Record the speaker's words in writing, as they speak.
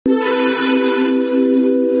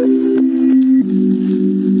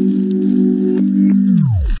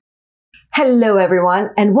Hello, everyone,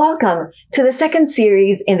 and welcome to the second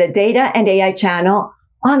series in the Data and AI channel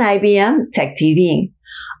on IBM Tech TV.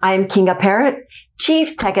 I'm Kinga Parrott,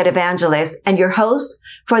 Chief Tech Ed Evangelist and your host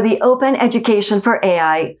for the Open Education for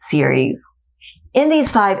AI series. In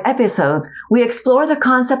these 5 episodes, we explore the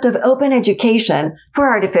concept of open education for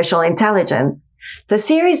artificial intelligence. The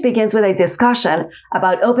series begins with a discussion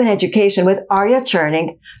about open education with Arya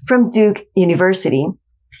Cherning from Duke University.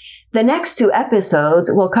 The next 2 episodes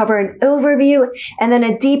will cover an overview and then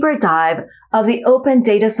a deeper dive of the Open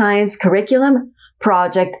Data Science Curriculum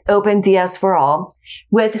Project OpenDS for All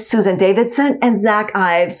with Susan Davidson and Zach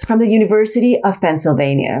Ives from the University of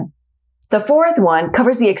Pennsylvania. The 4th one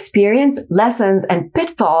covers the experience, lessons, and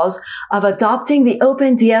pitfalls of adopting the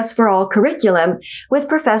OpenDS for All curriculum with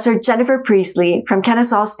Professor Jennifer Priestley from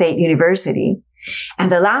Kennesaw State University.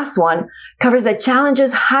 And the last one covers the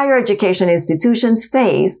challenges higher education institutions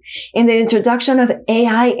face in the introduction of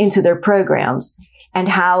AI into their programs and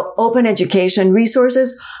how open education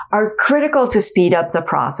resources are critical to speed up the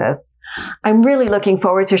process. I'm really looking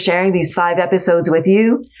forward to sharing these 5 episodes with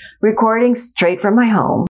you, recording straight from my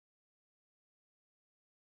home.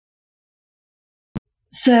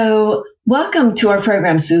 So, welcome to our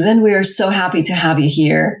program, Susan. We are so happy to have you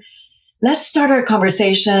here. Let's start our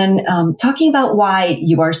conversation talking about why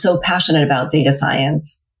you are so passionate about data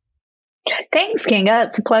science. Thanks, Kinga.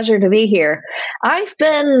 It's a pleasure to be here. I've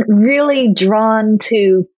been really drawn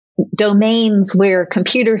to domains where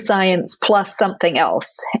computer science plus something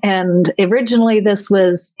else. And originally this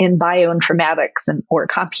was in bioinformatics or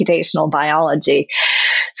computational biology.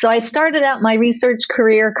 So I started out my research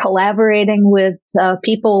career collaborating with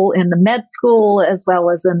people in the med school as well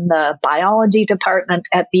as in the biology department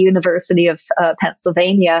at the University of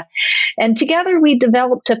Pennsylvania. And together we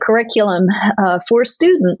developed a curriculum for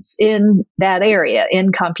students in that area,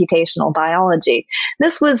 in computational biology.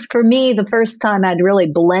 This was, for me, the first time I'd really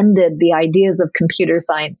blended the ideas of computer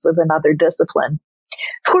science with another discipline.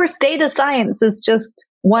 Of course, data science is just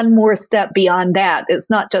one more step beyond that. It's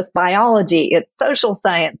not just biology, it's social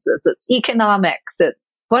sciences, it's economics,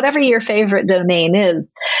 it's whatever your favorite domain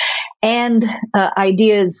is, and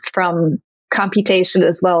ideas from computation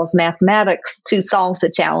as well as mathematics to solve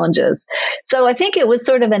the challenges. So I think it was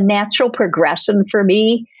sort of a natural progression for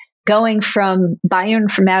me going from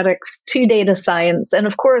bioinformatics to data science. And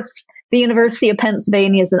of course, the University of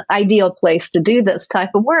Pennsylvania is an ideal place to do this type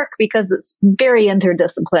of work because it's very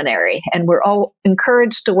interdisciplinary and we're all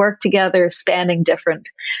encouraged to work together spanning different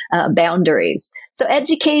boundaries. So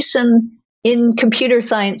education in computer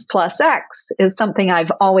science plus X is something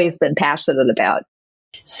I've always been passionate about.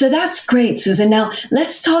 So that's great, Susan. Now,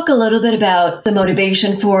 let's talk a little bit about the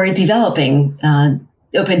motivation for developing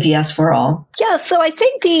OpenDS for All. Yeah, so I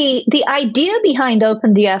think the idea behind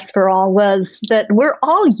OpenDS for All was that we're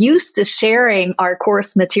all used to sharing our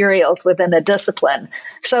course materials within a discipline.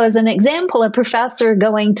 So as an example, a professor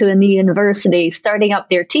going to a new university, starting up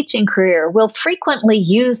their teaching career, will frequently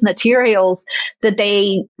use materials that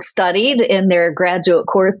they studied in their graduate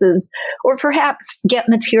courses, or perhaps get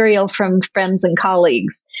material from friends and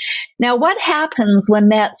colleagues. Now, what happens when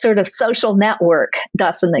that sort of social network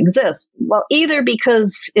doesn't exist? Well, either because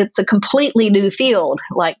it's a completely new field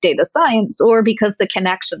like data science or because the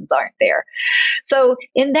connections aren't there. So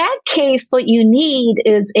in that case, what you need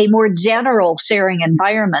is a more general sharing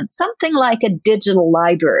environment, something like a digital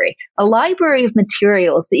library, a library of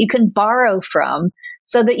materials that you can borrow from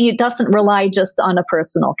so that it doesn't rely just on a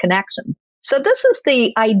personal connection. So this is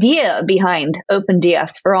the idea behind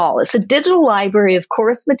OpenDS for All. It's a digital library of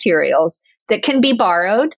course materials that can be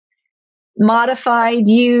borrowed, modified,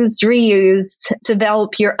 used, reused to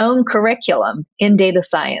develop your own curriculum in data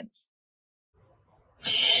science.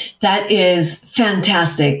 That is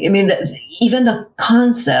fantastic. I mean, even the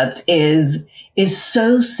concept is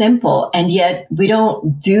so simple, and yet we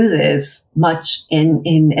don't do this much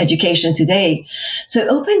in education today. So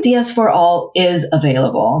OpenDS for All is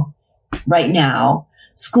available right now.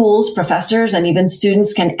 Schools, professors, and even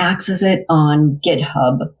students can access it on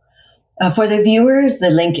GitHub. For the viewers,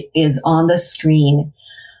 the link is on the screen.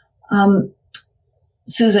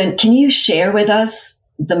 Susan, can you share with us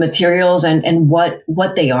the materials and what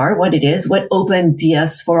they are, what it is, what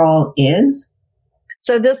OpenDS for All is?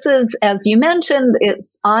 So this is, as you mentioned,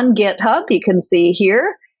 it's on GitHub, you can see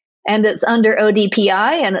here, and it's under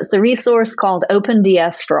ODPI, and it's a resource called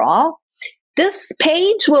OpenDS for All. This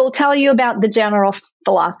page will tell you about the general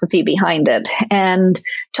philosophy behind it and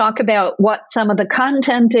talk about what some of the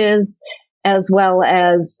content is, as well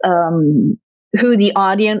as who the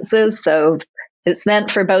audience is. So It's meant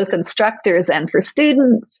for both instructors and for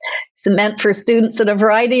students. It's meant for students at a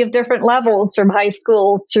variety of different levels, from high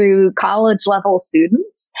school through college level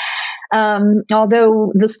students.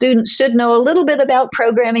 Although the students should know a little bit about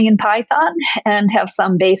programming in Python and have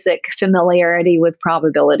some basic familiarity with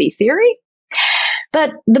probability theory.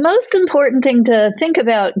 But the most important thing to think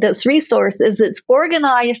about this resource is it's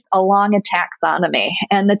organized along a taxonomy,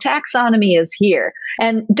 and the taxonomy is here.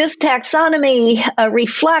 And this taxonomy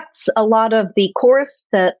reflects a lot of the course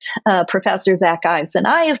that Professor Zach Ives and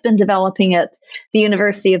I have been developing at the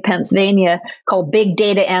University of Pennsylvania called Big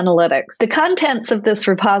Data Analytics. The contents of this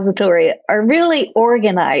repository are really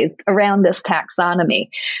organized around this taxonomy,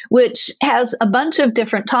 which has a bunch of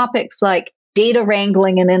different topics like data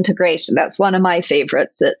wrangling and integration. That's one of my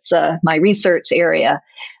favorites. It's my research area.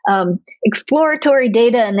 Exploratory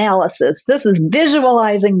data analysis. This is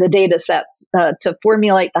visualizing the data sets to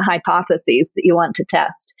formulate the hypotheses that you want to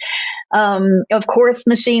test. Of course,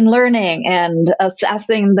 machine learning and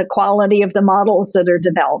assessing the quality of the models that are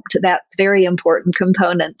developed. That's a very important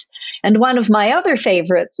component. And one of my other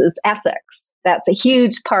favorites is ethics. That's a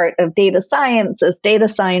huge part of data science. As data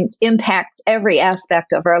science impacts every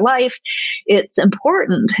aspect of our life, it's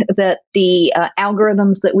important that the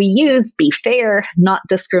algorithms that we use be fair, not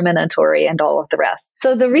discriminatory, and all of the rest.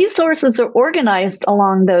 So the resources are organized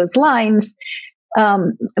along those lines.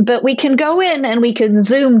 But we can go in and we can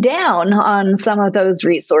zoom down on some of those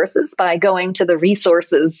resources by going to the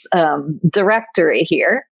resources directory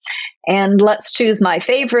here. And let's choose my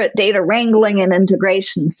favorite, data wrangling and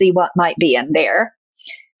integration, see what might be in there.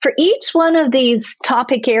 For each one of these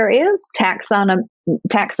topic areas,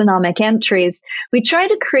 taxonomic entries, we try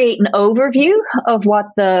to create an overview of what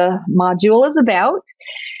the module is about,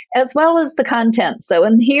 as well as the content. So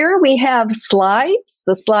in here we have slides.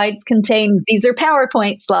 The slides contain, these are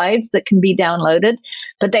PowerPoint slides that can be downloaded,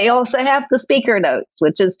 but they also have the speaker notes,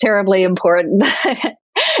 which is terribly important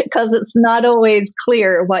because it's not always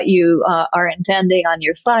clear what you are intending on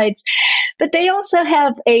your slides. But they also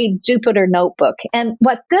have a Jupyter notebook. And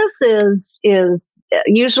what this is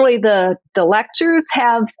usually the lectures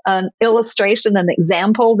have an illustration, an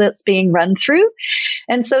example that's being run through.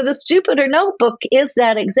 And so this Jupyter notebook is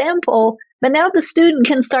that example, but now the student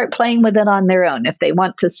can start playing with it on their own if they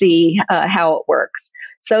want to see how it works.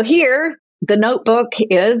 So here, the notebook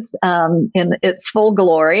is in its full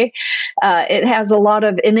glory. It has a lot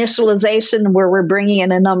of initialization where we're bringing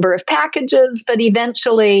in a number of packages, but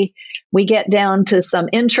eventually we get down to some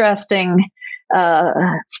interesting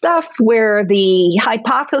stuff where the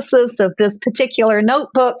hypothesis of this particular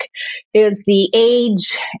notebook is the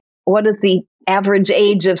age. What is the average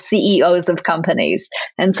age of CEOs of companies?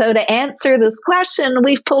 And so to answer this question,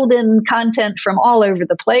 we've pulled in content from all over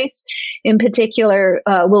the place. In particular,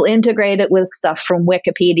 we'll integrate it with stuff from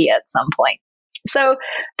Wikipedia at some point. So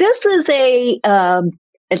this is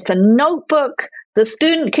it's a notebook. The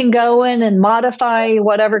student can go in and modify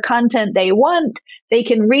whatever content they want. They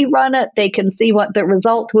can rerun it. They can see what the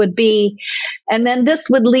result would be. And then this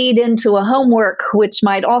would lead into a homework, which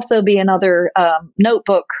might also be another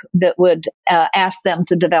notebook that would ask them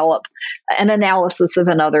to develop an analysis of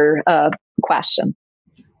another question.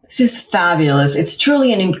 This is fabulous. It's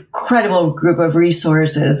truly an incredible group of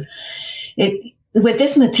resources. With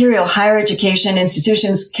this material, higher education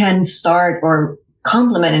institutions can start or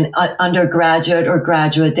complement an undergraduate or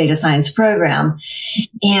graduate data science program.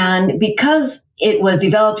 And because it was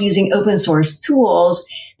developed using open source tools,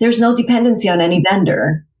 there's no dependency on any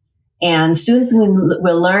vendor. And students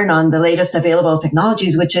will learn on the latest available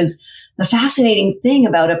technologies, which is the fascinating thing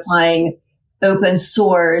about applying open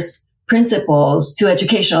source principles to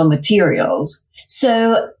educational materials.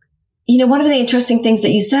 So, one of the interesting things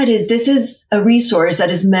that you said is this is a resource that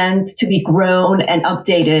is meant to be grown and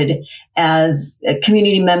updated as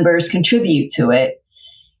community members contribute to it.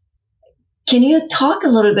 Can you talk a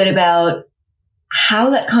little bit about how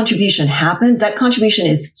that contribution happens? That contribution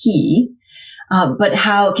is key, but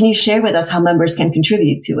can you share with us how members can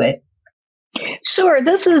contribute to it? Sure.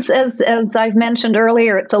 This is, as I've mentioned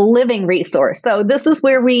earlier, it's a living resource. So this is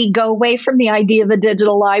where we go away from the idea of a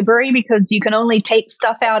digital library, because you can only take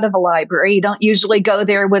stuff out of a library. You don't usually go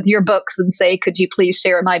there with your books and say, could you please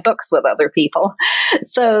share my books with other people?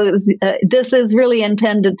 So this is really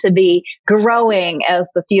intended to be growing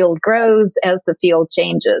as the field grows, as the field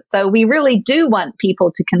changes. So we really do want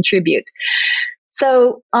people to contribute.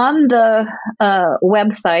 So on the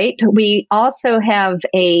website, we also have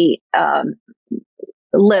a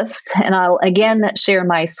list, and I'll again share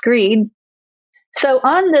my screen. So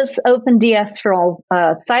on this OpenDS for All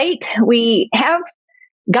site, we have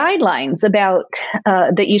guidelines about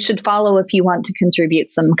that you should follow if you want to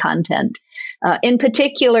contribute some content. In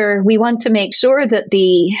particular, we want to make sure that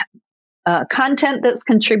the content that's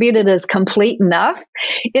contributed is complete enough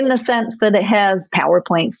in the sense that it has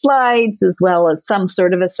PowerPoint slides as well as some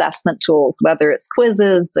sort of assessment tools, whether it's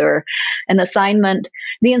quizzes or an assignment.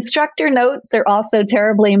 The instructor notes are also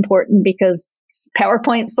terribly important because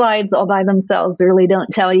PowerPoint slides all by themselves really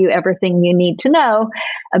don't tell you everything you need to know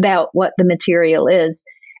about what the material is.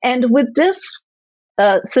 And with this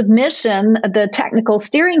submission, the technical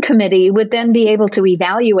steering committee would then be able to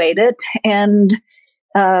evaluate it and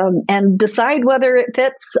decide whether it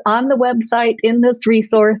fits on the website in this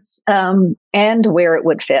resource and where it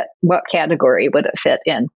would fit, what category would it fit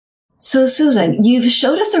in. So, Susan, you've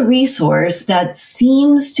showed us a resource that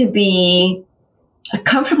seems to be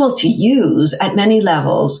comfortable to use at many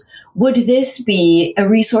levels. Would this be a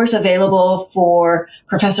resource available for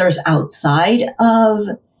professors outside of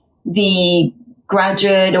the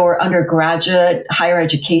graduate or undergraduate higher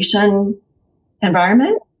education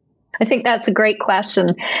environment? I think that's a great question.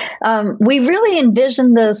 We really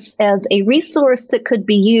envision this as a resource that could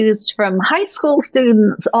be used from high school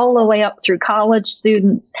students all the way up through college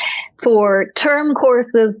students for term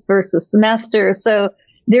courses versus semester. So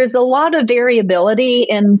there's a lot of variability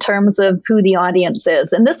in terms of who the audience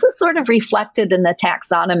is. And this is sort of reflected in the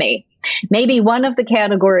taxonomy. Maybe one of the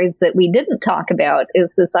categories that we didn't talk about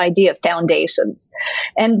is this idea of foundations.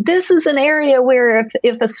 And this is an area where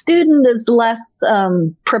if a student is less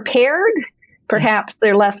prepared, perhaps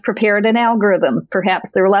they're less prepared in algorithms,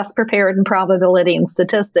 perhaps they're less prepared in probability and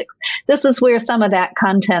statistics. This is where some of that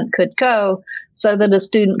content could go so that a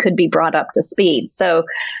student could be brought up to speed. So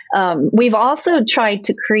we've also tried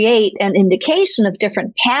to create an indication of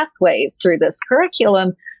different pathways through this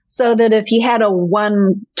curriculum so that if you had a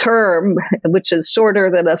one term, which is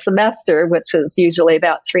shorter than a semester, which is usually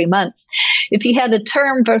about 3 months, if you had a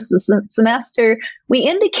term versus a semester, we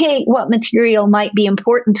indicate what material might be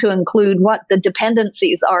important to include, what the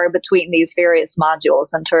dependencies are between these various modules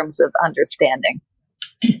in terms of understanding.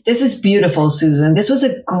 This is beautiful, Susan. This was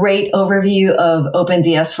a great overview of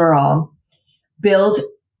OpenDS for All, built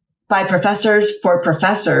by professors for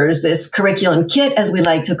professors. This curriculum kit, as we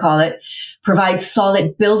like to call it, provides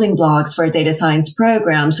solid building blocks for a data science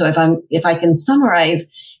program. So if I can summarize,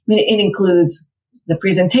 it includes the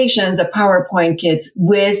presentations, the PowerPoint kits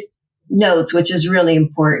with notes, which is really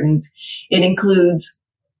important. It includes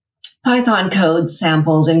Python code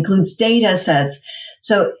samples, it includes data sets.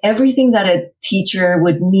 So everything that a teacher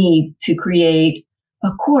would need to create a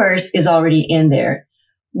course is already in there.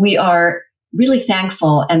 We are really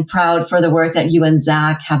thankful and proud for the work that you and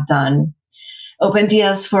Zach have done.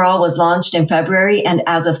 OpenDS for All was launched in February, and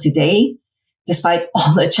as of today, despite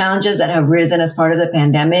all the challenges that have risen as part of the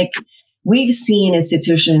pandemic, we've seen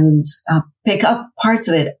institutions pick up parts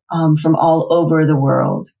of it from all over the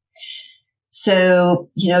world. So,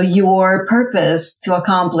 your purpose to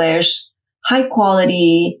accomplish high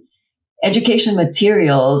quality education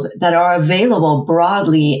materials that are available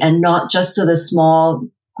broadly and not just to the small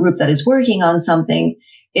group that is working on something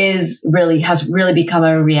has really become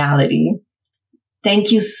a reality.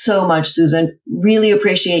 Thank you so much, Susan. Really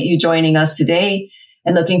appreciate you joining us today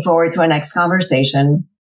and looking forward to our next conversation.